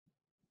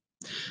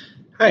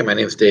Hi, my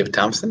name is Dave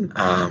Thompson.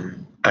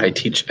 I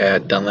teach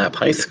at Dunlap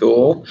High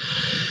School.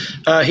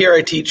 Here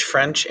I teach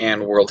French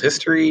and world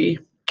history.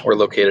 We're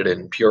located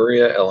in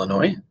Peoria,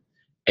 Illinois.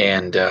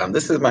 And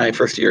this is my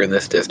first year in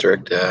this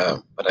district,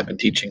 but I've been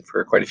teaching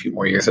for quite a few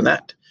more years than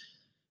that.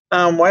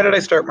 Why did I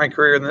start my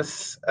career in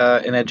this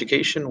in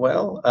education?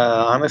 Well,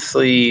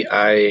 honestly,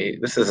 I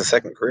this is a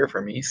second career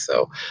for me,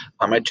 so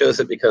I chose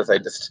it because I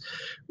just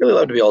really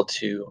love to be able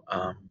to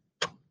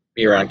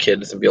be around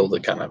kids and be able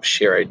to kind of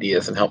share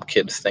ideas and help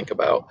kids think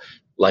about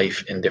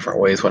life in different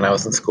ways. When I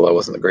was in school, I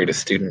wasn't the greatest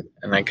student,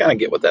 and I kind of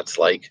get what that's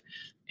like.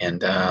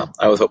 And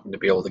I was hoping to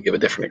be able to give a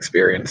different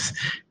experience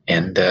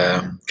and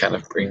kind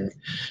of bring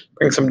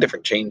some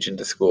different change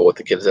into school with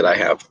the kids that I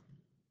have.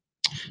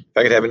 If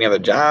I could have any other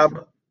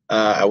job,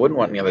 I wouldn't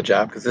want any other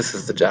job because this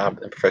is the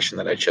job and profession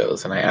that I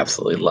chose, and I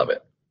absolutely love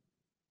it.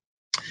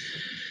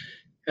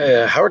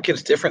 How are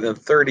kids different than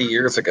 30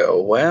 years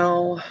ago?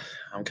 Well,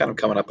 I'm kind of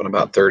coming up on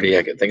about 30.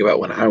 I can think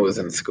about when I was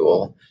in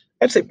school.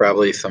 I'd say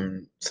probably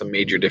some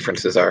major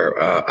differences are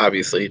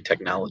obviously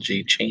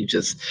technology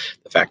changes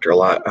the factor a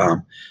lot.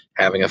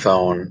 Having a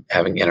phone,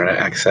 having internet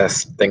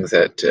access, things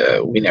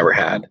that we never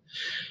had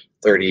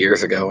 30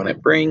 years ago, and it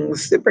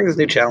brings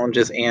new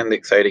challenges and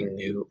exciting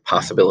new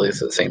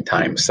possibilities at the same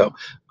time. So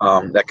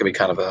that can be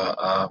kind of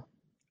a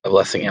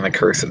blessing and a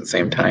curse at the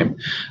same time.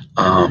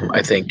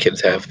 I think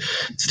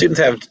students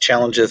have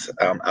challenges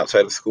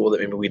outside of school that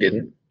maybe we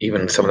didn't.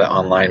 Even some of that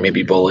online,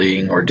 maybe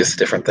bullying or just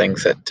different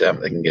things that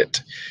they can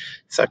get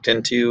sucked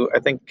into. I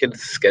think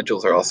kids'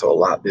 schedules are also a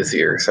lot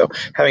busier, so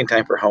having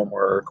time for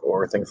homework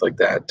or things like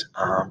that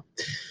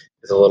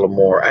is a little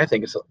more. I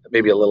think it's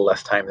maybe a little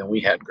less time than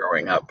we had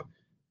growing up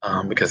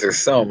because there's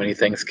so many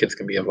things kids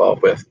can be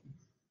involved with.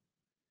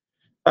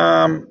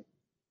 Um,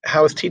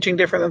 how is teaching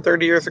different than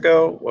 30 years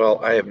ago?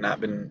 Well, I have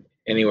not been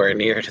anywhere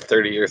near to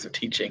 30 years of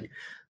teaching,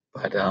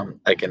 but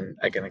I can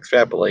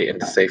extrapolate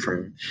and say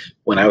from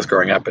when I was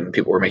growing up and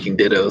people were making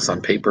dittos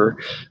on paper.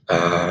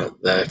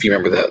 If you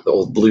remember the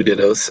old blue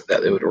dittos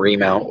that they would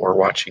ream out, or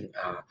watching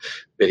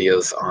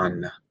videos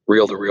on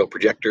reel-to-reel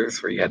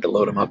projectors where you had to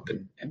load them up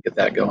and get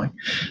that going.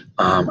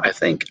 I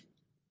think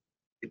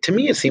to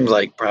me it seems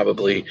like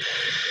probably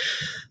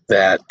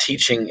that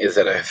teaching is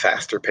at a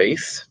faster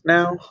pace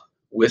now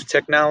with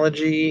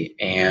technology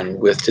and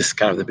with just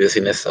kind of the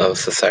busyness of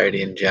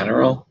society in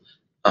general.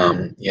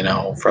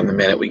 From the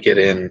minute we get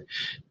in,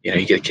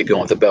 you get a kid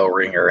going with a bell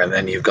ringer, and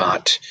then you've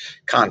got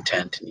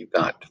content, and you've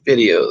got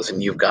videos,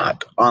 and you've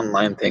got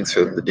online things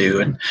for them to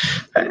do. And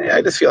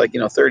I just feel like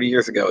 30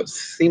 years ago, it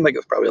seemed like it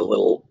was probably a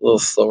little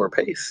slower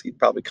pace. You'd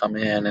probably come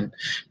in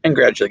and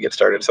gradually get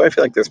started. So I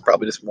feel like there's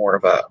probably just more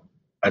of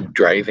a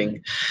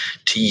driving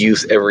to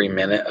use every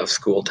minute of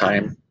school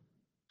time,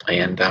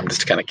 and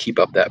just to kind of keep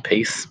up that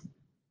pace,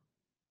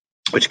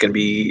 which can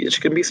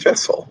be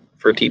stressful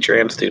for a teacher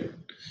and a student.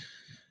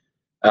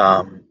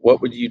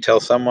 What would you tell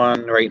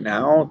someone right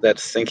now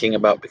that's thinking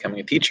about becoming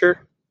a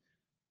teacher?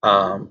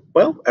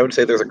 Well, I would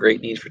say there's a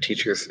great need for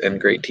teachers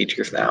and great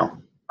teachers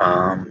now.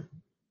 Um,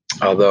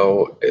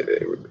 Although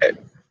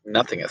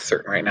nothing is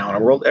certain right now in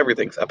our world,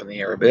 everything's up in the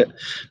air a bit.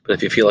 But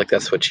if you feel like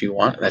that's what you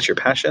want and that's your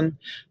passion,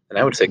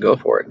 then I would say go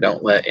for it.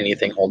 Don't let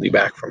anything hold you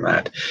back from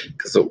that,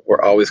 because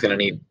we're always going to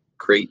need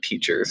great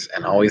teachers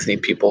and always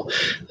need people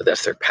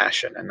that's their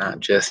passion and not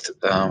just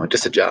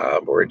a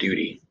job or a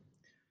duty.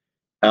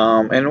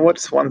 And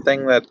what's one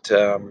thing that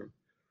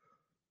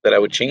I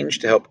would change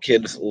to help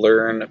kids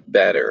learn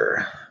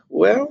better?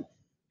 Well,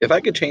 if I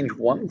could change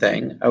one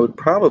thing, I would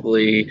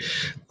probably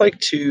like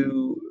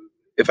to,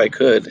 if I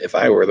could, if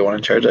I were the one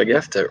in charge, I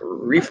guess, to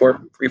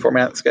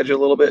reformat the schedule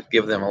a little bit,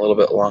 give them a little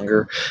bit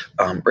longer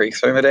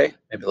breaks during the day,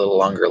 maybe a little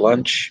longer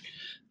lunch,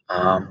 give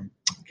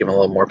them a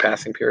little more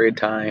passing period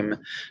time,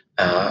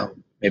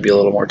 maybe a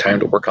little more time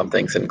to work on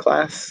things in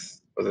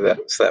class. So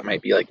that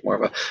might be like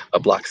more of a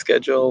block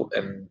schedule,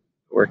 and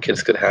where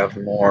kids could have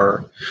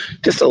more,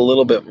 just a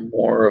little bit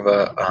more of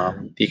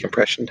a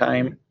decompression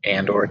time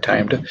and or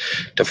time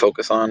to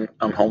focus on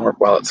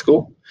homework while at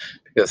school.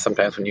 Because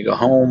sometimes when you go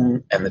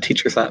home and the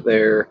teacher's not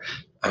there,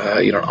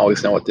 you don't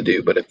always know what to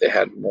do. But if they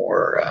had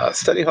more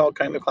study hall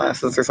kind of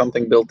classes or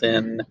something built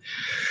in,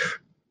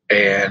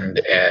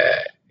 and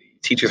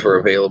teachers were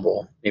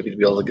available, maybe to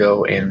be able to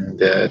go and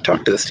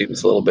talk to the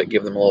students a little bit,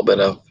 give them a little bit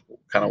of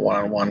kind of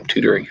one-on-one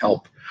tutoring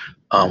help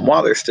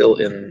while they're still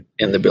in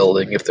the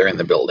building, if they're in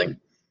the building.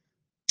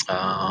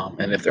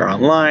 And if they're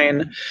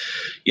online,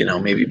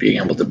 maybe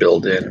being able to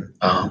build in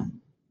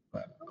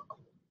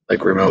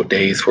like remote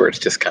days where it's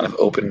just kind of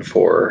open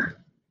for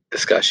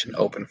discussion,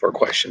 open for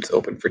questions,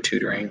 open for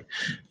tutoring,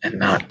 and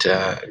not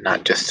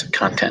just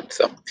content.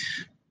 So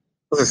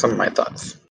those are some of my thoughts.